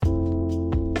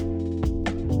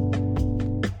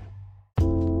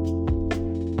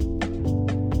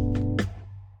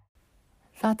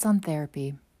Thoughts on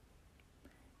therapy.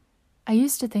 I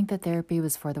used to think that therapy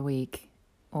was for the weak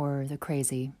or the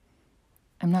crazy.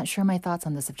 I'm not sure my thoughts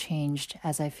on this have changed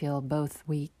as I feel both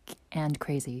weak and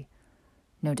crazy.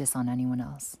 No diss on anyone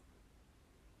else.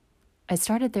 I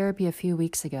started therapy a few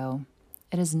weeks ago.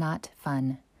 It is not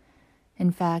fun.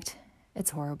 In fact,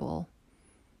 it's horrible.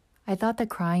 I thought that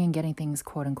crying and getting things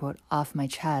quote unquote off my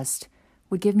chest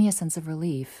would give me a sense of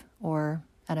relief, or,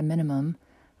 at a minimum,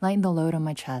 lighten the load on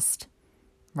my chest.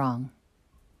 Wrong.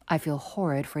 I feel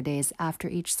horrid for days after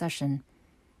each session.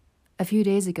 A few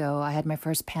days ago, I had my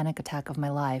first panic attack of my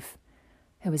life.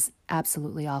 It was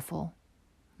absolutely awful.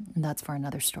 That's for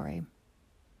another story.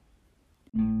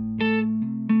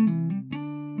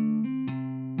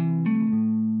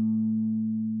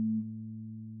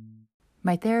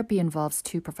 My therapy involves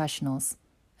two professionals,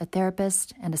 a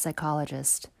therapist and a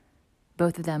psychologist.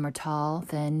 Both of them are tall,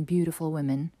 thin, beautiful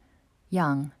women,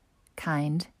 young,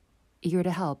 kind, eager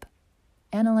to help,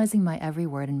 analyzing my every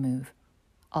word and move,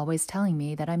 always telling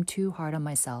me that I'm too hard on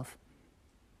myself.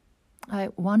 I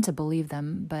want to believe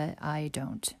them, but I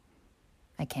don't.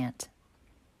 I can't.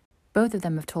 Both of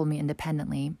them have told me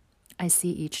independently, I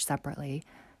see each separately,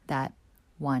 that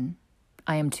 1,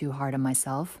 I am too hard on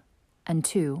myself, and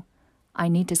 2, I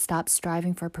need to stop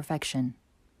striving for perfection.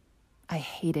 I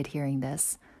hated hearing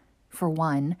this. For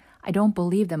one, I don't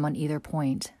believe them on either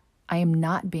point. I am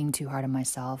not being too hard on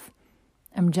myself.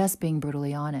 I'm just being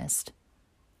brutally honest.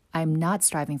 I'm not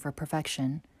striving for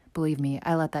perfection. Believe me,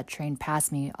 I let that train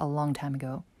pass me a long time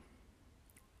ago.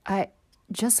 I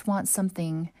just want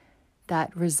something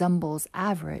that resembles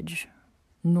average,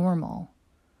 normal.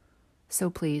 So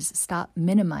please stop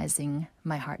minimizing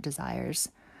my heart desires.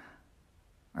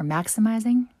 Or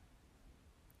maximizing?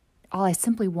 All I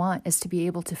simply want is to be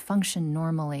able to function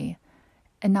normally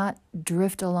and not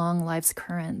drift along life's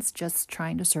currents just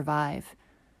trying to survive.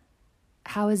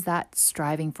 How is that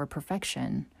striving for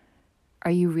perfection?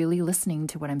 Are you really listening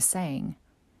to what I'm saying?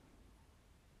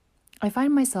 I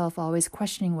find myself always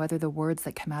questioning whether the words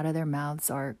that come out of their mouths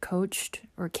are coached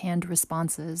or canned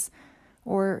responses,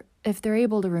 or if they're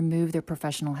able to remove their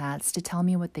professional hats to tell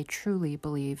me what they truly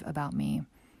believe about me.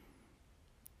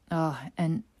 Oh,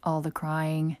 and all the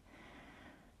crying.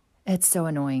 It's so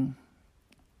annoying.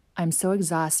 I'm so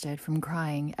exhausted from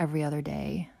crying every other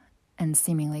day and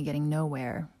seemingly getting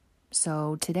nowhere.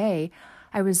 So today,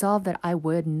 I resolved that I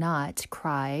would not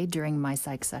cry during my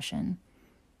psych session.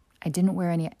 I didn't wear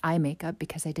any eye makeup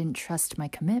because I didn't trust my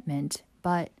commitment,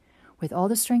 but with all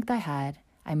the strength I had,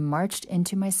 I marched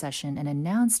into my session and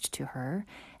announced to her,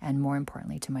 and more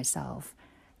importantly to myself,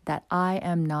 that I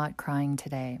am not crying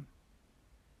today.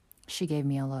 She gave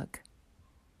me a look.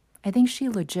 I think she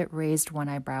legit raised one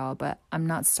eyebrow, but I'm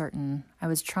not certain. I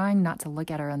was trying not to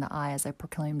look at her in the eye as I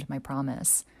proclaimed my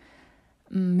promise.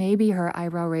 Maybe her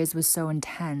eyebrow raise was so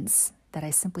intense that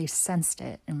I simply sensed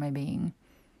it in my being.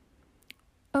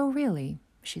 "Oh, really?"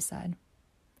 she said.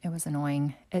 It was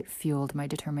annoying. It fueled my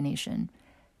determination.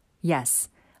 "Yes,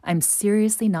 I'm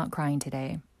seriously not crying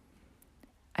today."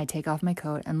 I take off my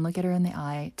coat and look at her in the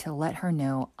eye to let her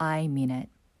know I mean it.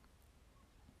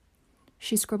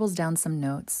 She scribbles down some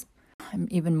notes. I'm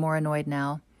even more annoyed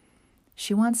now.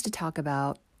 She wants to talk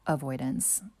about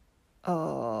avoidance.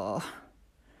 Oh,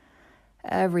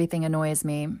 everything annoys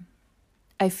me.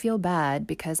 I feel bad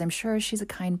because I'm sure she's a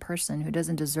kind person who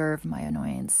doesn't deserve my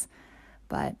annoyance,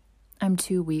 but I'm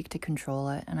too weak to control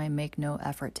it, and I make no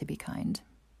effort to be kind.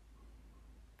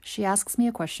 She asks me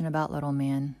a question about little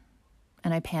man,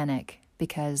 and I panic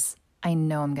because I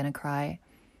know I'm going to cry.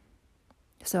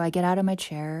 So I get out of my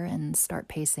chair and start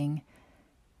pacing.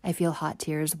 I feel hot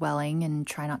tears welling and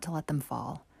try not to let them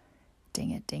fall. Dang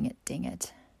it, dang it, dang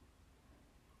it.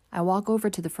 I walk over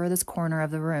to the furthest corner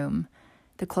of the room,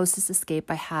 the closest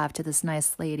escape I have to this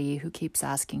nice lady who keeps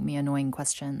asking me annoying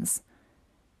questions.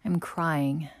 I'm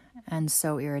crying and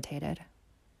so irritated.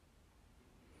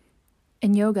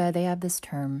 In yoga, they have this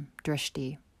term,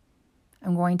 drishti.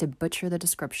 I'm going to butcher the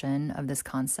description of this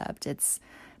concept. It's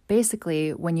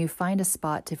basically when you find a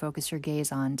spot to focus your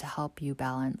gaze on to help you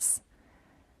balance.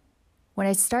 When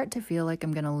I start to feel like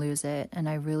I'm going to lose it and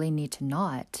I really need to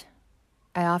not,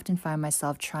 I often find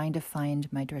myself trying to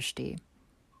find my drishti.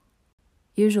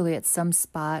 Usually it's some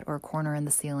spot or corner in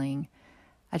the ceiling.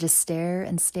 I just stare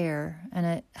and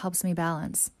it helps me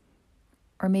balance.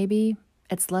 Or maybe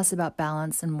it's less about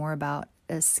balance and more about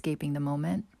escaping the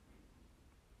moment.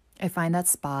 I find that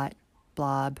spot,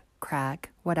 blob,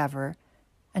 crack, whatever,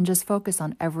 and just focus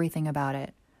on everything about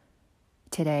it.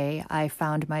 Today, I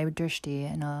found my drishti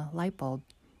in a light bulb,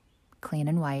 clean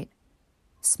and white,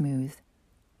 smooth,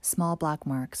 small black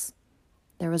marks.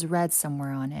 There was red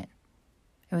somewhere on it.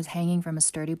 It was hanging from a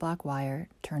sturdy black wire,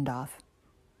 turned off.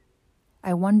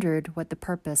 I wondered what the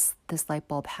purpose this light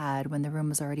bulb had when the room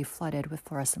was already flooded with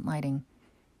fluorescent lighting.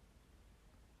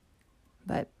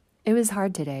 But it was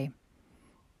hard today.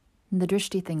 The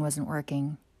drishti thing wasn't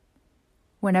working.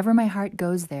 Whenever my heart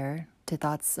goes there, to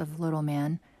thoughts of little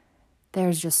man,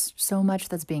 there's just so much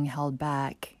that's being held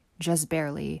back, just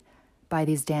barely, by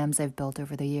these dams I've built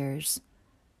over the years.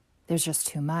 There's just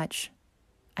too much.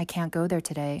 I can't go there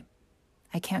today.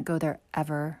 I can't go there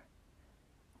ever.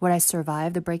 Would I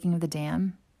survive the breaking of the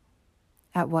dam?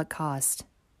 At what cost?